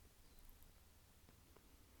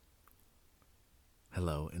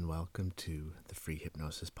Hello and welcome to the Free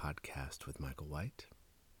Hypnosis Podcast with Michael White.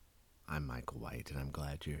 I'm Michael White and I'm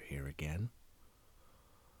glad you're here again.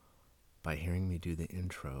 By hearing me do the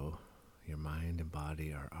intro, your mind and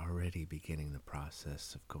body are already beginning the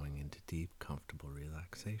process of going into deep, comfortable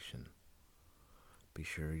relaxation. Be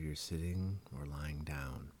sure you're sitting or lying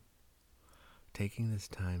down, taking this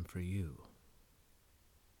time for you.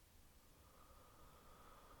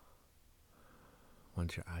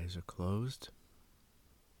 Once your eyes are closed,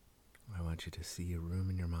 I want you to see a room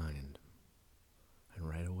in your mind, and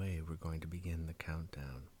right away we're going to begin the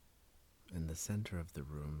countdown. In the center of the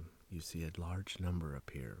room, you see a large number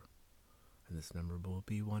appear, and this number will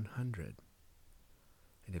be 100.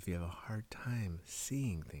 And if you have a hard time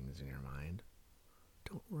seeing things in your mind,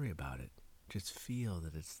 don't worry about it. Just feel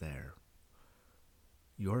that it's there.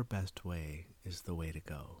 Your best way is the way to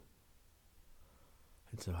go.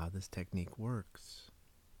 And so how this technique works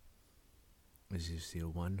is you see a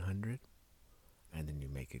 100, and then you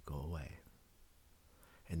make it go away.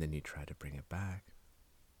 And then you try to bring it back,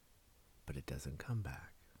 but it doesn't come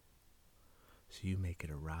back. So you make it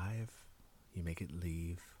arrive, you make it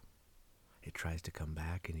leave, it tries to come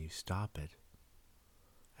back and you stop it,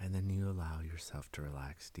 and then you allow yourself to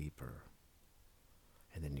relax deeper.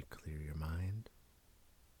 And then you clear your mind,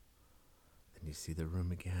 then you see the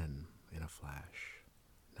room again in a flash.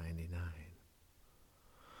 99.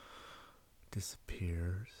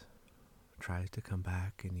 Disappears, tries to come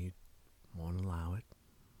back and you won't allow it,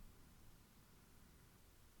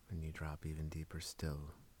 and you drop even deeper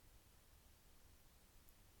still.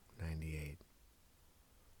 98.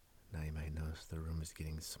 Now you might notice the room is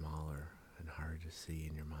getting smaller and harder to see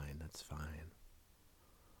in your mind. That's fine.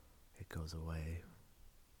 It goes away.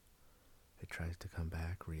 It tries to come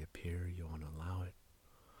back, reappear. You won't allow it.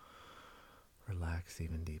 Relax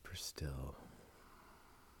even deeper still.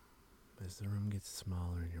 As the room gets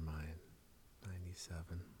smaller in your mind,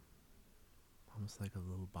 97, almost like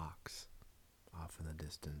a little box off in the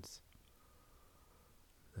distance.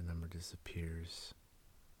 The number disappears,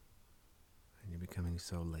 and you're becoming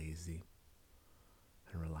so lazy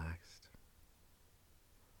and relaxed.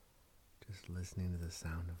 Just listening to the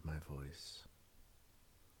sound of my voice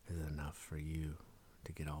is enough for you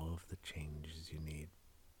to get all of the changes you need.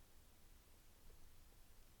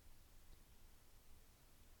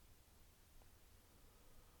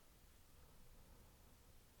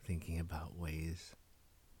 Thinking about ways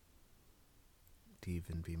to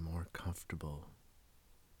even be more comfortable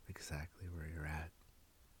exactly where you're at,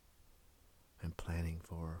 and planning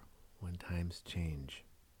for when times change.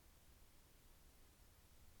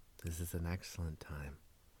 This is an excellent time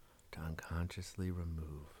to unconsciously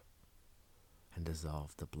remove and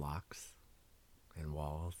dissolve the blocks and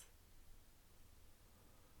walls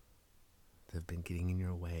that have been getting in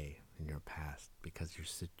your way in your past, because your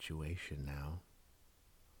situation now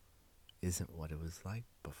isn't what it was like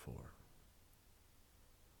before.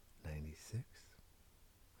 96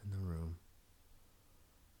 in the room.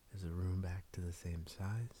 Is the room back to the same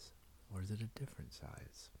size, or is it a different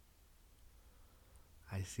size?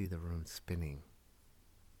 I see the room spinning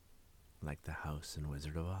like the house in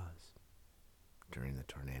Wizard of Oz during the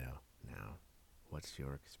tornado. Now, what's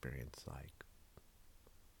your experience like?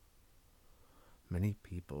 Many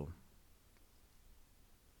people,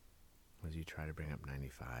 as you try to bring up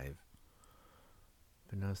 95,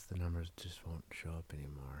 but notice the numbers just won't show up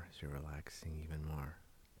anymore as you're relaxing even more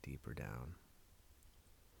deeper down.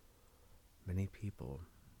 Many people,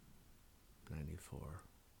 94,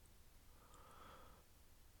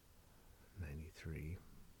 93,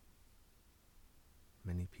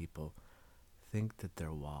 many people think that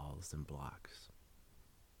their walls and blocks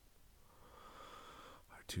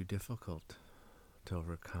are too difficult to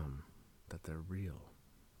overcome, that they're real,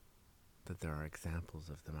 that there are examples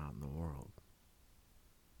of them out in the world.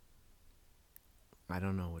 I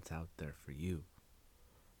don't know what's out there for you,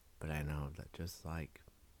 but I know that just like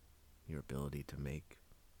your ability to make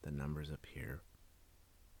the numbers appear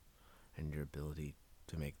and your ability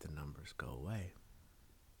to make the numbers go away,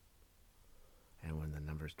 and when the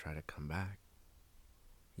numbers try to come back,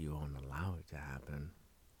 you won't allow it to happen,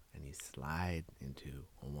 and you slide into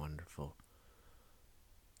a wonderful,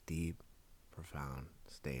 deep, profound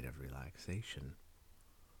state of relaxation.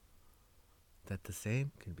 That the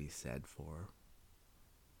same can be said for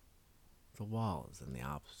the walls and the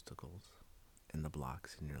obstacles and the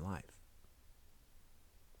blocks in your life.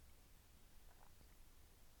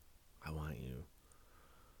 I want you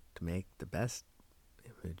to make the best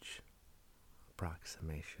image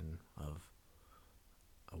approximation of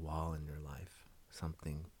a wall in your life,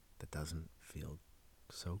 something that doesn't feel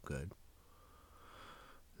so good,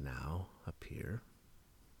 now appear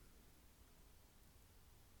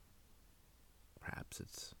Perhaps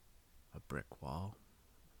it's a brick wall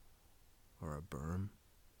or a berm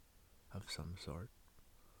of some sort.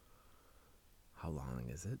 How long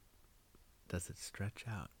is it? Does it stretch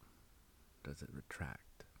out? Does it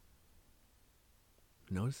retract?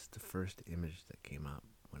 Notice the first image that came up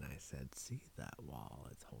when I said, see that wall,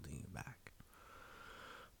 it's holding you back,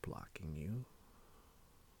 blocking you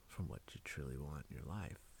from what you truly want in your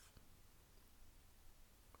life.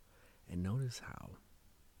 And notice how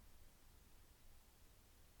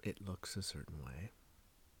it looks a certain way,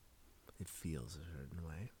 it feels a certain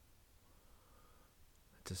way,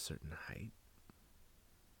 it's a certain height,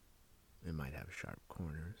 it might have sharp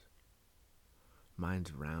corners.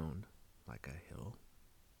 Mine's round like a hill.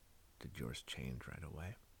 Did yours change right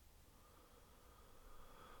away?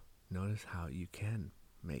 Notice how you can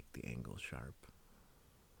make the angle sharp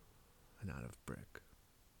and out of brick.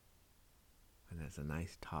 And there's a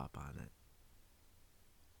nice top on it.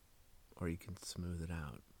 Or you can smooth it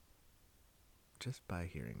out just by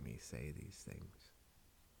hearing me say these things.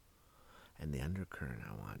 And the undercurrent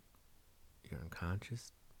I want your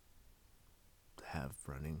unconscious to have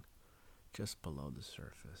running just below the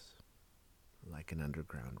surface, like an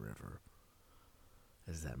underground river,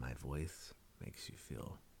 is that my voice makes you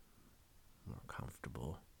feel more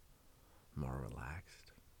comfortable, more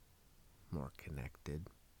relaxed, more connected,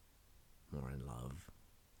 more in love,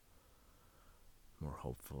 more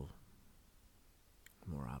hopeful,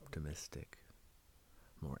 more optimistic,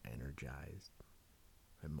 more energized,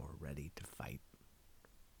 and more ready to fight,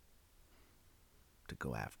 to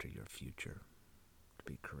go after your future, to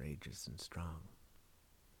be courageous and strong.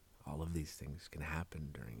 All of these things can happen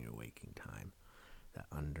during your waking time. The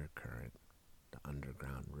undercurrent, the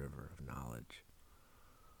underground river of knowledge,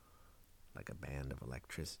 like a band of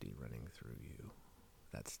electricity running through you,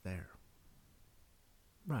 that's there,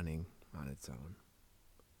 running on its own,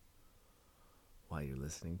 while you're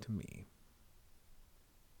listening to me,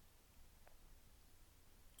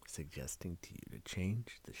 suggesting to you to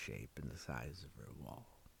change the shape and the size of your wall,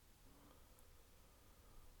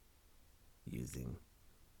 using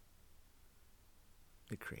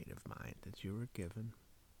the creative mind that you were given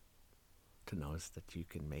to notice that you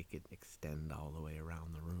can make it extend all the way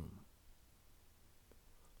around the room.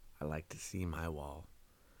 I like to see my wall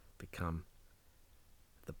become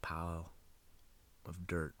the pile of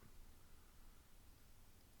dirt,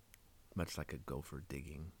 much like a gopher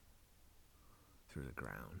digging through the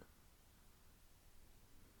ground,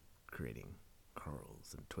 creating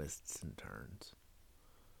curls and twists and turns.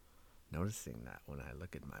 Noticing that when I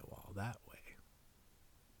look at my wall that way,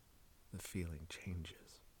 the feeling changes.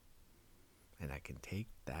 And I can take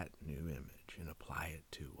that new image and apply it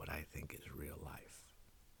to what I think is real life.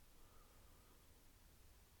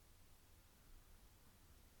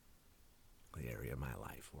 The area of my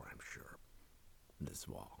life where I'm sure this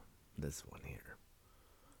wall, this one here,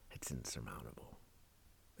 it's insurmountable.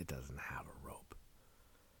 It doesn't have a rope.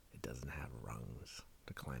 It doesn't have rungs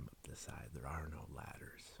to climb up the side. There are no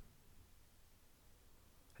ladders.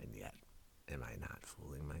 And yet, am I not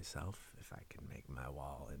fooling myself if I can make my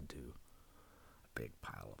wall into a big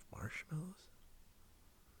pile of marshmallows?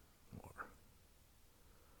 Or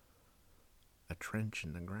a trench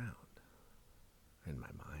in the ground? In my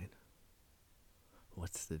mind,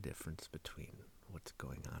 what's the difference between what's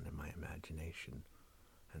going on in my imagination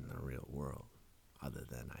and the real world? Other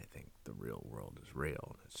than I think the real world is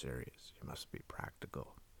real and it's serious. You must be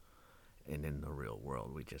practical. And in the real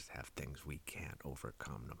world, we just have things we can't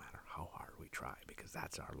overcome no matter how hard we try, because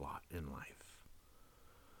that's our lot in life.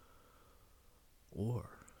 Or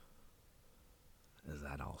is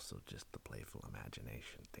that also just the playful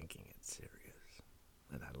imagination thinking it's serious?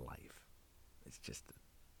 And that life is just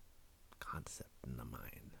a concept in the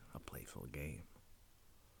mind, a playful game.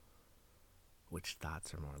 Which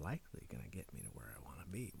thoughts are more likely going to get me to where I want to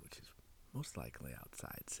be, which is most likely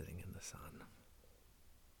outside sitting in the sun,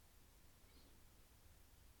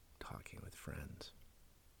 talking with friends,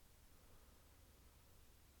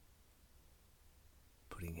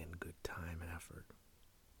 putting in good time and effort,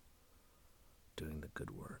 doing the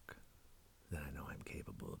good work that I know I'm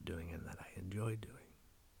capable of doing and that I enjoy doing.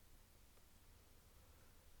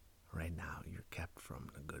 Right now, you're kept from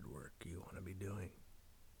the good work you want to be doing,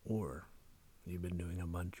 or you've been doing a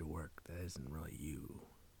bunch of work that isn't really you.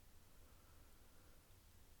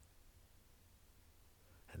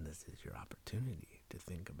 And this is your opportunity to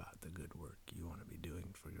think about the good work you want to be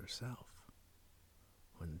doing for yourself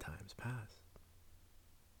when times pass.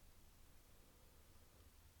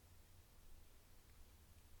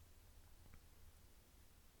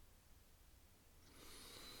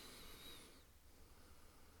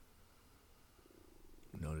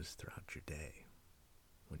 Notice throughout your day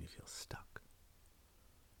when you feel stuck?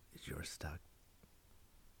 Is your stuck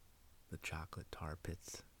the chocolate tar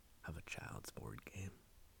pits of a child's board game?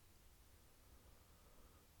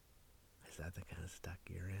 Is that the kind of stuck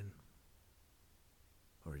you're in?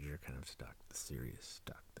 Or is your kind of stuck the serious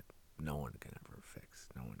stuck that no one can ever fix,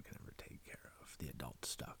 no one can ever take care of? The adult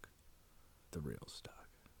stuck, the real stuck.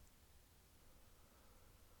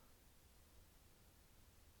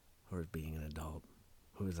 Or is being an adult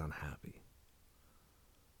who is unhappy,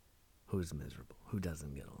 who is miserable, who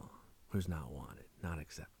doesn't get along, who's not wanted, not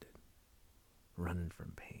accepted, running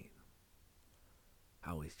from pain,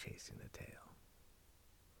 always chasing the tail,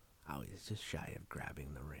 always just shy of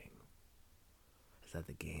grabbing the ring? Is that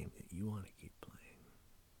the game that you want to keep playing?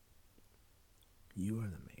 You are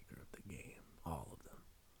the maker of the game, all of them.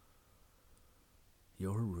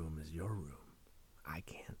 Your room is your room. I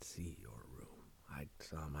can't see your room. I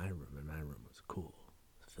saw my room, and my room was cool,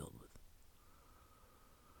 filled with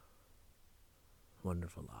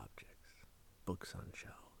wonderful objects, books on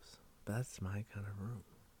shelves. But that's my kind of room.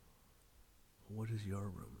 What does your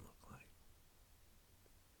room look like?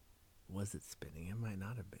 Was it spinning? It might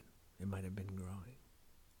not have been. It might have been growing.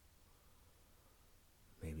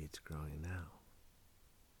 Maybe it's growing now.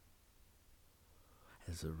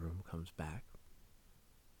 As the room comes back,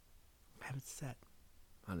 have it set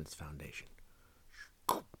on its foundation.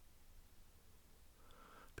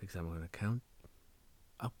 Because I'm going to count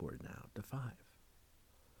upward now to 5.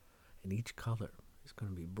 And each color is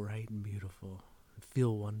going to be bright and beautiful and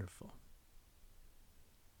feel wonderful.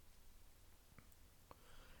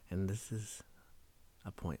 And this is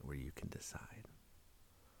a point where you can decide.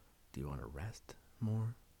 Do you want to rest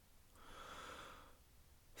more?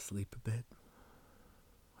 Sleep a bit?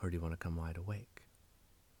 Or do you want to come wide awake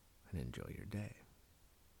and enjoy your day?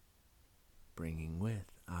 Bringing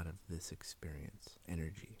with, out of this experience,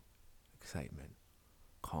 energy, excitement,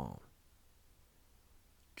 calm.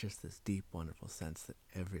 Just this deep, wonderful sense that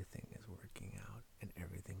everything is working out and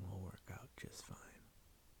everything will work out just fine.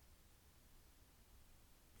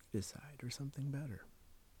 You decide, or something better.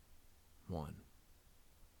 1,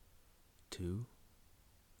 2,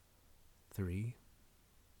 3,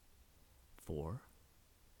 4,